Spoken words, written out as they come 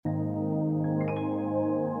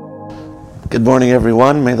Good morning,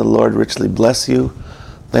 everyone. May the Lord richly bless you.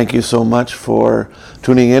 Thank you so much for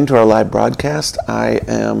tuning in to our live broadcast. I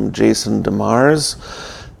am Jason DeMars,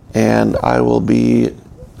 and I will be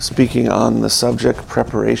speaking on the subject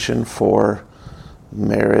preparation for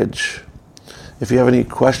marriage. If you have any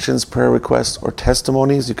questions, prayer requests, or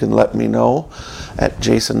testimonies, you can let me know at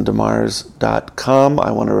jasondemars.com.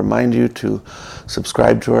 I want to remind you to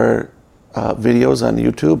subscribe to our videos on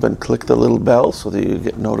YouTube and click the little bell so that you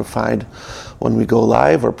get notified when we go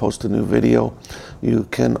live or post a new video. You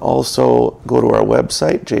can also go to our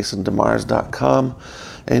website, jasondemars.com,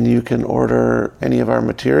 and you can order any of our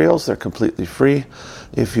materials. They're completely free.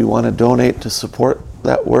 If you want to donate to support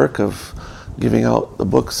that work of giving out the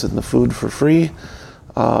books and the food for free,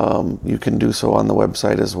 you can do so on the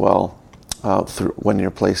website as well when you're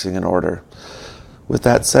placing an order. With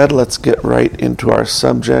that said, let's get right into our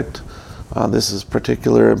subject. This is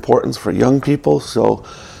particular importance for young people, so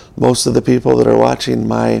most of the people that are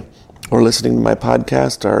watching or listening to my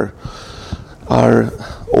podcast are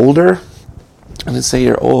older. I didn't say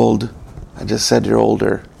you're old, I just said you're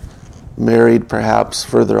older. Married perhaps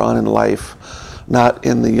further on in life, not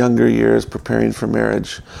in the younger years preparing for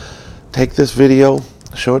marriage. Take this video,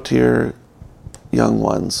 show it to your young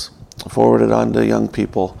ones, forward it on to young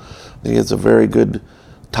people. I think it's a very good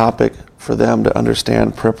topic for them to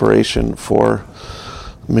understand preparation for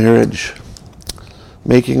marriage.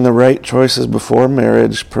 Making the right choices before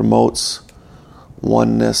marriage promotes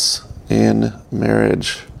oneness in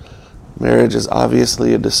marriage. Marriage is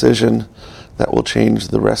obviously a decision that will change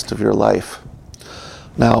the rest of your life.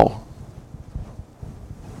 Now,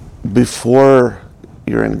 before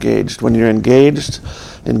you're engaged, when you're engaged,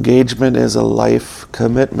 engagement is a life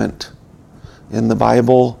commitment. In the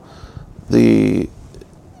Bible, the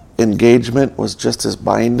engagement was just as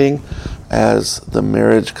binding as the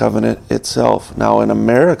marriage covenant itself. Now, in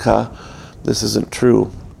America, this isn't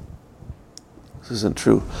true. This isn't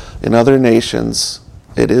true. In other nations,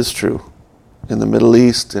 it is true. In the Middle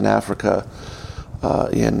East, in Africa,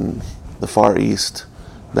 in the Far East,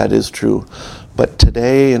 that is true. But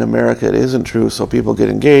today in America, it isn't true. So people get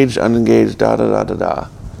engaged, unengaged, da-da-da-da-da.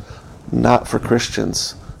 Not for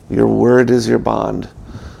Christians. Your word is your bond.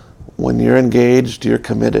 When you're engaged, you're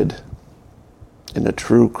committed in a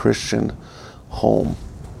true Christian home.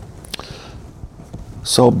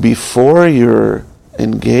 So before you're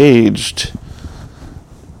engaged,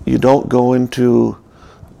 you don't go into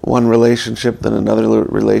one relationship, then another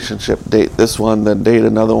relationship, date this one, then date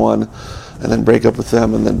another one, and then break up with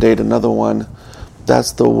them, and then date another one.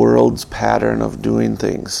 That's the world's pattern of doing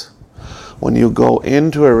things. When you go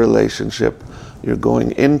into a relationship, you're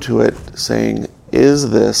going into it saying, is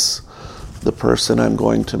this the person I'm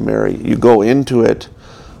going to marry? You go into it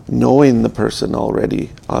knowing the person already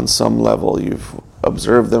on some level. You've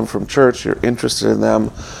observed them from church, you're interested in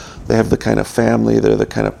them, they have the kind of family, they're the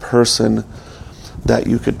kind of person that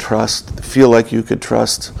you could trust, feel like you could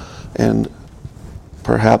trust, and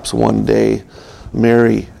perhaps one day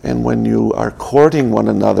marry. And when you are courting one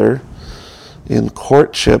another in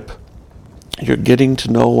courtship, you're getting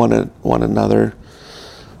to know one another,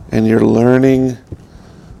 and you're learning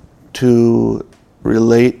to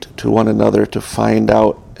relate to one another, to find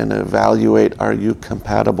out and evaluate, are you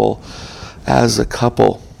compatible as a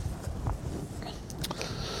couple?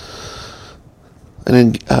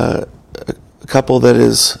 And a couple that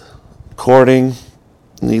is courting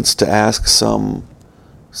needs to ask some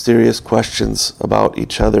serious questions about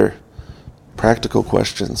each other, practical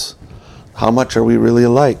questions. How much are we really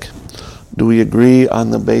alike? Do we agree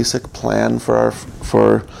on the basic plan for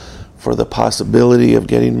the possibility of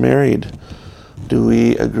getting married? Do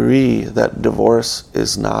we agree that divorce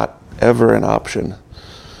is not ever an option?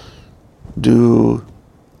 Do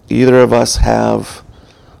either of us have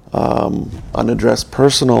unaddressed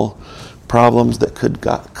personal problems that could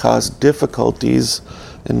cause difficulties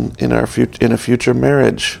in a future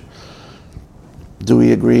marriage? Do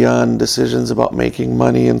we agree on decisions about making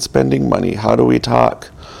money and spending money? How do we talk?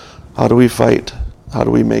 How do we fight? How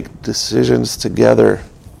do we make decisions together?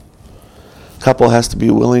 Couple has to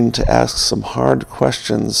be willing to ask some hard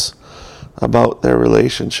questions about their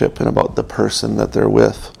relationship and about the person that they're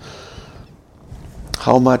with.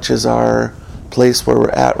 How much is our place where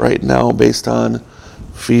we're at right now based on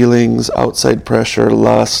feelings, outside pressure,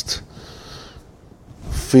 lust,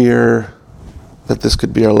 fear that this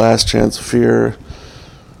could be our last chance, fear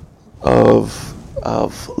of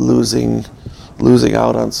losing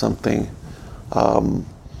out on something?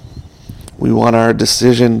 We want our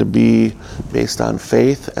decision to be based on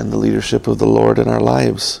faith and the leadership of the Lord in our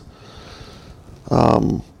lives.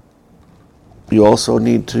 You also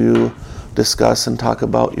need to discuss and talk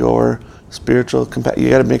about your You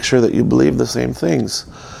got to make sure that you believe the same things.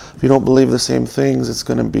 If you don't believe the same things, it's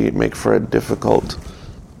going to make for a difficult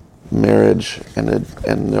marriage, and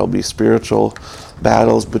there'll be spiritual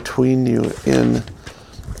battles between you in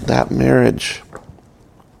that marriage.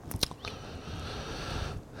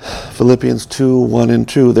 Philippians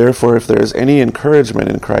 2:1-2. Therefore, if there is any encouragement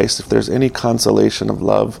in Christ, if there's any consolation of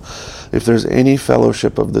love, if there's any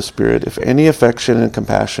fellowship of the Spirit, if any affection and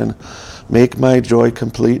compassion, make my joy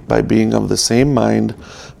complete by being of the same mind,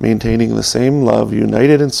 maintaining the same love,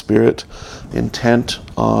 united in spirit, intent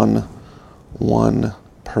on one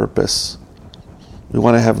purpose. We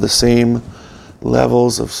want to have the same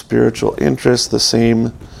levels of spiritual interest, the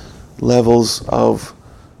same levels of,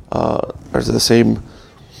 or the same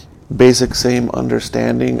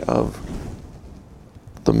understanding of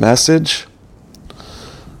the message.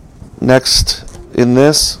 Next, in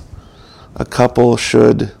this, a couple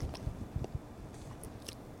should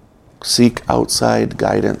seek outside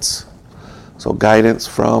guidance. So guidance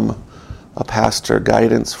from a pastor,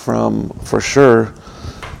 guidance from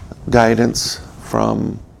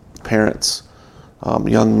parents.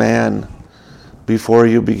 Young man, before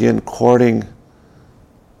you begin courting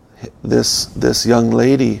this young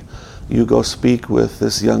lady, you go speak with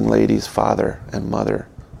this young lady's father and mother,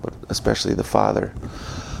 but especially the father.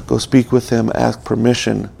 Go speak with him, ask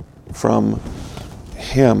permission from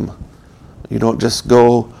him. You don't just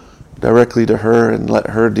go directly to her and let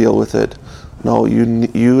her deal with it. No, you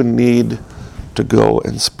need to go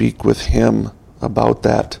and speak with him about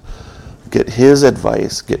that. Get his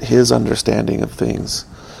advice, get his understanding of things,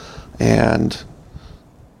 and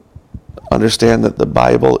understand that the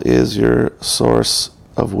Bible is your source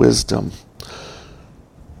of wisdom.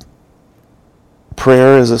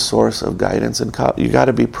 Prayer is a source of guidance, and you got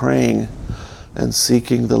to be praying and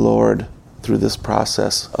seeking the Lord through this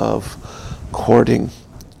process of courting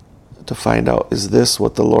to find out, is this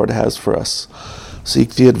what the Lord has for us?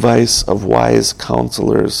 Seek the advice of wise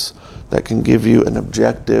counselors that can give you an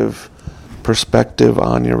objective perspective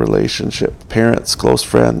on your relationship. Parents, close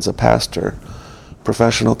friends, a pastor,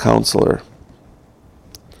 professional counselor.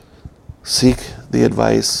 Seek the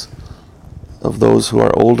advice of those who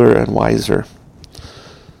are older and wiser.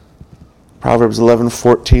 Proverbs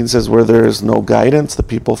 11:14 says, where there is no guidance, the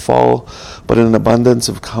people fall, but in an abundance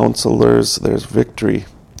of counselors, there's victory.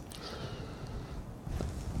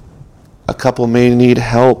 A couple may need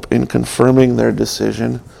help in confirming their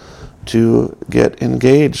decision to get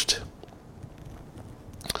engaged.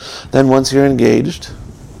 Then once you're engaged,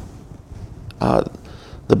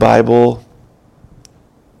 the Bible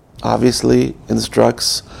obviously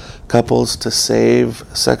instructs couples to save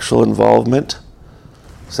sexual involvement,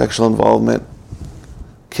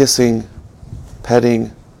 kissing,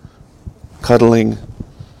 petting, cuddling,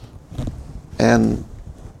 and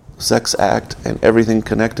sex act, and everything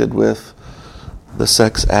connected with the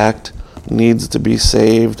sex act needs to be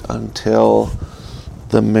saved until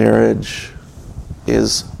the marriage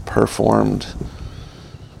is performed.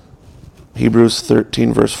 Hebrews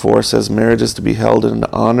 13 verse 4 says, marriage is to be held in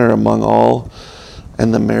honor among all,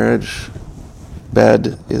 and the marriage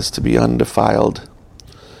bed is to be undefiled.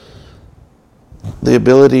 The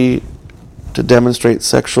ability to demonstrate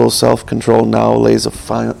sexual self-control now lays a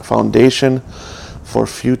foundation for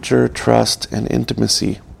future trust and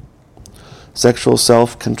intimacy. Sexual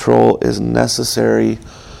self-control is necessary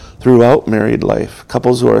throughout married life.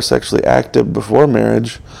 Couples who are sexually active before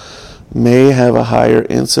marriage may have a higher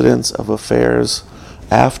incidence of affairs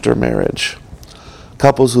after marriage.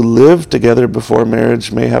 Couples who live together before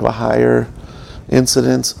marriage may have a higher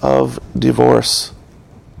incidence of divorce.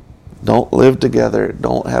 Don't live together,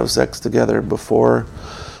 don't have sex together before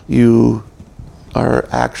you are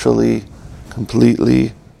actually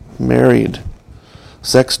completely married.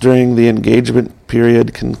 Sex during the engagement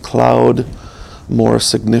period can cloud more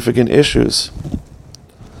significant issues.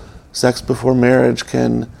 Sex before marriage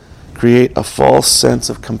can create a false sense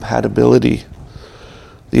of compatibility.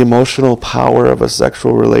 The emotional power of a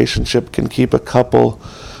sexual relationship can keep a couple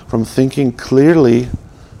from thinking clearly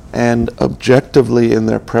and objectively in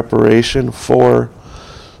their preparation for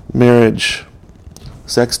marriage.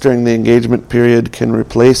 Sex during the engagement period can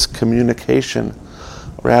replace communication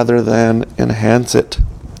rather than enhance it.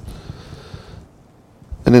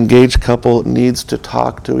 An engaged couple needs to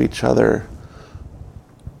talk to each other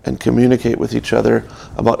and communicate with each other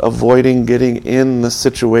about avoiding getting in the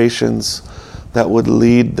situations that would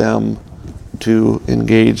lead them to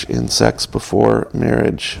engage in sex before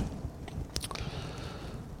marriage.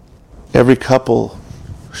 Every couple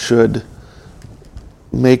should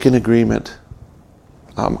make an agreement.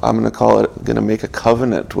 I'm going to make a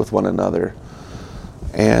covenant with one another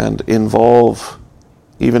and involve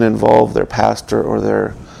their pastor or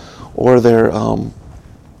their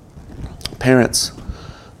parents.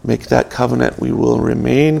 Make that covenant. We will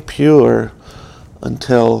remain pure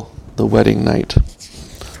until the wedding night.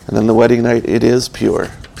 And then the wedding night, it is pure.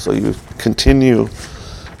 So you continue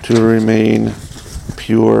to remain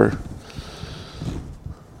pure.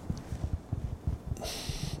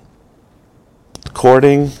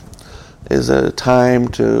 Courting is a time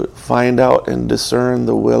to find out and discern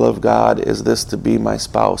the will of God. Is this to be my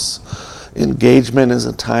spouse? Engagement is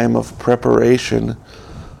a time of preparation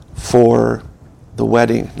for the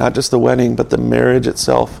wedding. Not just the wedding, but the marriage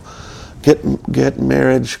itself. Get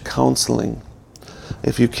marriage counseling.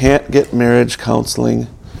 If you can't get marriage counseling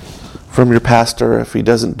from your pastor, if he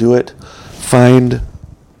doesn't do it, find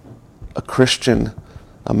a Christian,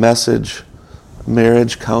 a marriage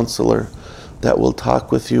counselor that will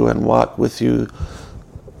talk with you and walk with you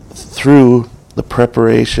through the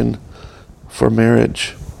preparation for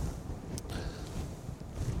marriage.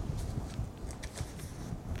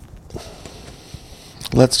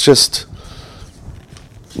 Let's just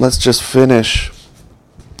finish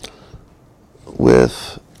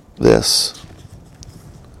with this.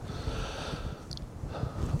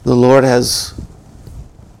 The Lord has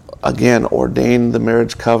again ordained the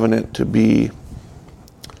marriage covenant to be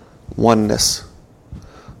oneness.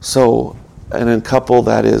 So, in a couple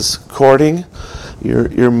that is courting,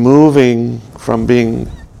 you're moving from being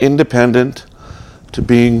independent to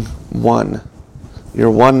being one. Your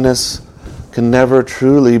oneness can never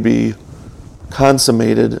truly be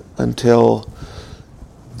consummated until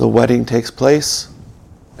the wedding takes place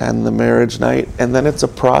and the marriage night, and then it's a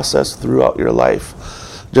process throughout your life.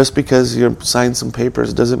 Just because you sign some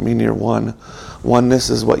papers doesn't mean you're one. Oneness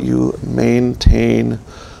is what you maintain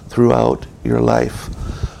throughout your life.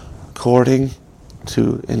 Courting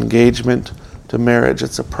to engagement to marriage,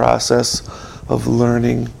 it's a process of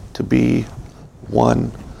learning to be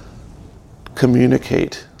one.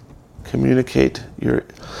 Communicate your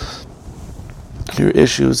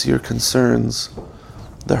issues, your concerns,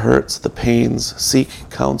 the hurts, the pains. Seek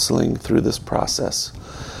counseling through this process.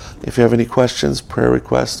 If you have any questions, prayer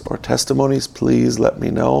requests, or testimonies, please let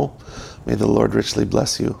me know. May the Lord richly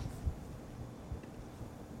bless you.